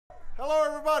Hello,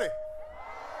 everybody.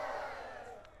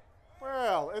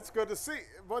 Well, it's good to see.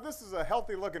 Boy, this is a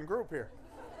healthy-looking group here.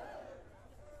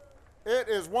 It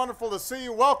is wonderful to see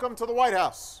you. Welcome to the White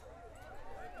House.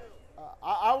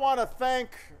 I want to thank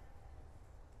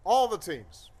all the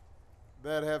teams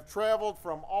that have traveled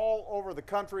from all over the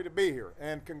country to be here,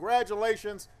 and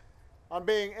congratulations on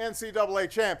being NCAA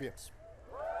champions.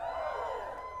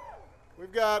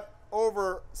 We've got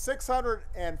over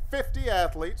 650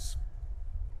 athletes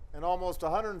and almost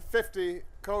 150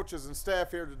 coaches and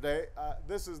staff here today.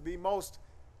 This is the most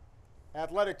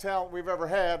athletic talent we've ever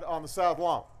had on the South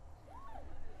Lawn.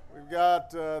 We've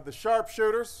got the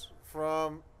sharpshooters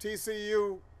from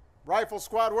TCU Rifle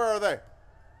Squad. Where are they?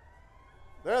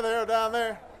 They're there, down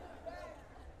there.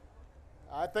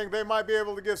 I think they might be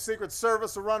able to give Secret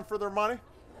Service a run for their money.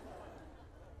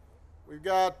 We've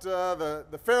got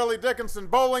the Fairleigh Dickinson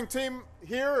bowling team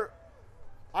here.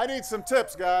 I need some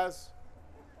tips, guys.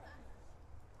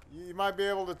 You might be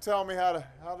able to tell me how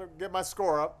to get my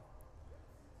score up.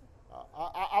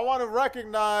 I want to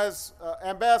recognize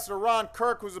Ambassador Ron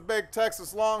Kirk, who's a big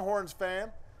Texas Longhorns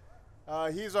fan.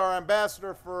 He's our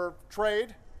ambassador for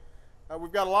trade.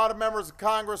 We've got a lot of members of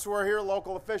Congress who are here,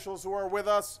 local officials who are with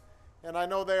us, and I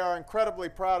know they are incredibly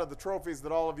proud of the trophies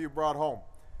that all of you brought home.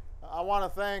 I want to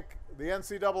thank the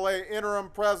NCAA interim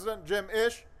president, Jim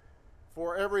Ish,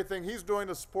 for everything he's doing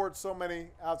to support so many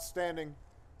outstanding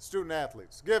student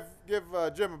athletes. Give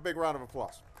Jim a big round of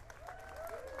applause.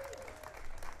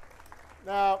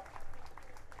 Now,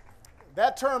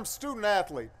 that term student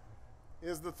athlete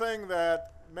is the thing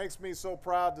that makes me so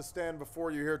proud to stand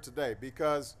before you here today,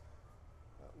 because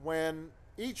when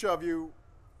each of you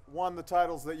won the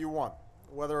titles that you won,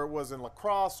 whether it was in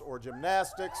lacrosse or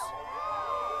gymnastics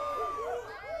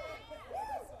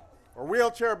or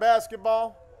wheelchair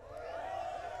basketball,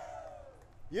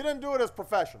 you didn't do it as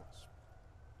professionals.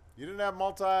 You didn't have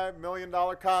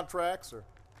multi-million-dollar contracts or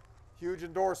huge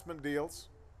endorsement deals.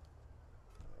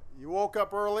 You woke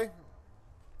up early.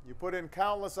 You put in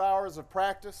countless hours of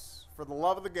practice for the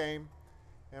love of the game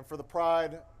and for the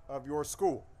pride of your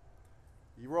school.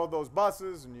 You rode those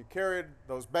buses and you carried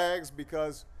those bags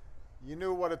because you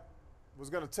knew what it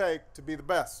was going to take to be the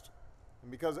best,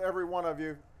 and because every one of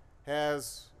you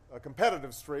has a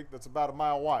competitive streak that's about a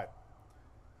mile wide.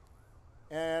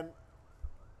 And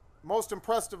most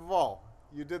impressive of all,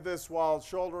 you did this while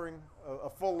shouldering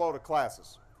a full load of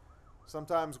classes,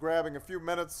 sometimes grabbing a few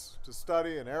minutes to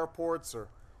study in airports or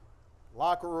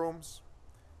locker rooms,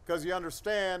 because you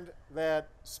understand that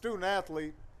student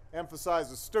athlete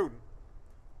emphasizes student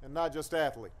and not just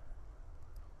athlete.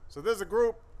 So there's a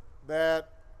group that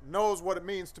knows what it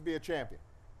means to be a champion.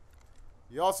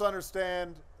 You also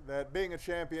understand that being a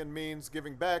champion means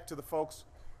giving back to the folks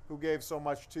who gave so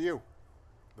much to you,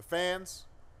 the fans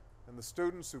and the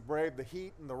students who braved the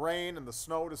heat and the rain and the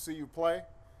snow to see you play,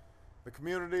 the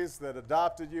communities that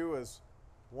adopted you as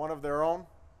one of their own.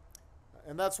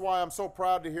 And that's why I'm so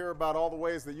proud to hear about all the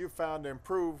ways that you've found to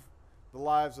improve the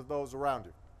lives of those around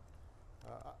you.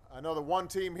 I know that one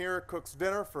team here cooks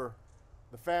dinner for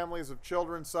the families of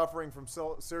children suffering from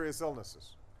serious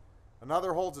illnesses.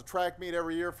 Another holds a track meet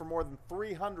every year for more than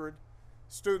 300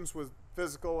 students with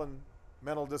physical and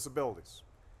mental disabilities.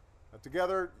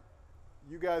 Together,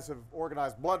 you guys have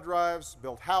organized blood drives,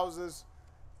 built houses,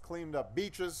 cleaned up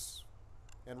beaches,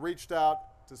 and reached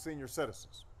out to senior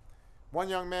citizens. One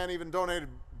young man even donated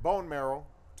bone marrow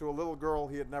to a little girl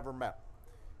he had never met.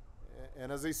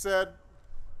 And as he said,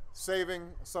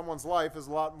 saving someone's life is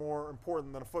a lot more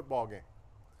important than a football game.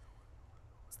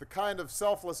 It's the kind of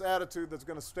selfless attitude that's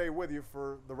going to stay with you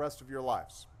for the rest of your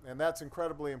lives. And that's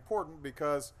incredibly important,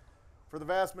 because for the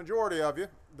vast majority of you,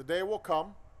 the day will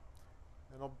come,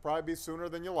 and it'll probably be sooner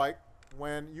than you like,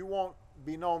 when you won't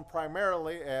be known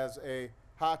primarily as a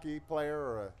hockey player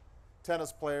or a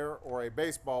tennis player or a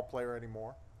baseball player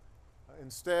anymore.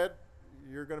 Instead,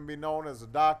 you're going to be known as a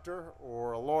doctor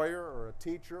or a lawyer or a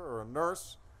teacher or a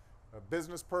nurse, a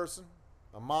business person,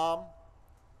 a mom,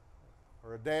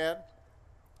 or a dad.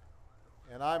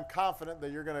 And I'm confident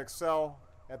that you're going to excel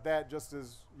at that just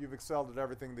as you've excelled at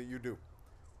everything that you do.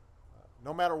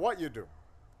 No matter what you do,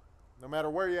 no matter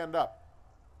where you end up,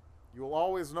 you will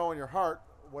always know in your heart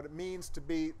what it means to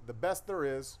be the best there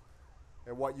is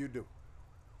at what you do.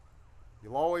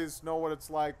 You'll always know what it's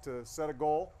like to set a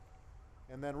goal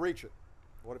and then reach it,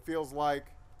 what it feels like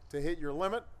to hit your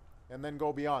limit and then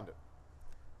go beyond it,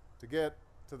 to get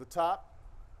to the top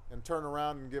and turn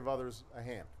around and give others a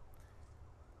hand.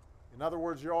 In other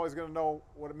words, you're always going to know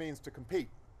what it means to compete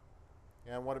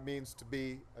and what it means to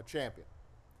be a champion.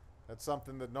 That's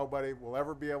something that nobody will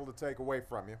ever be able to take away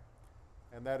from you,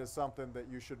 and that is something that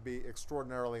you should be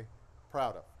extraordinarily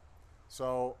proud of.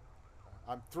 So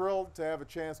I'm thrilled to have a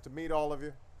chance to meet all of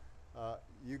you.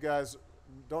 You guys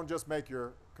don't just make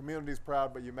your communities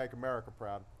proud, but you make America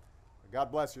proud.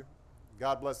 God bless you.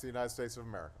 God bless the United States of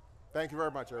America. Thank you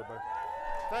very much, everybody.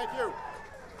 Thank you.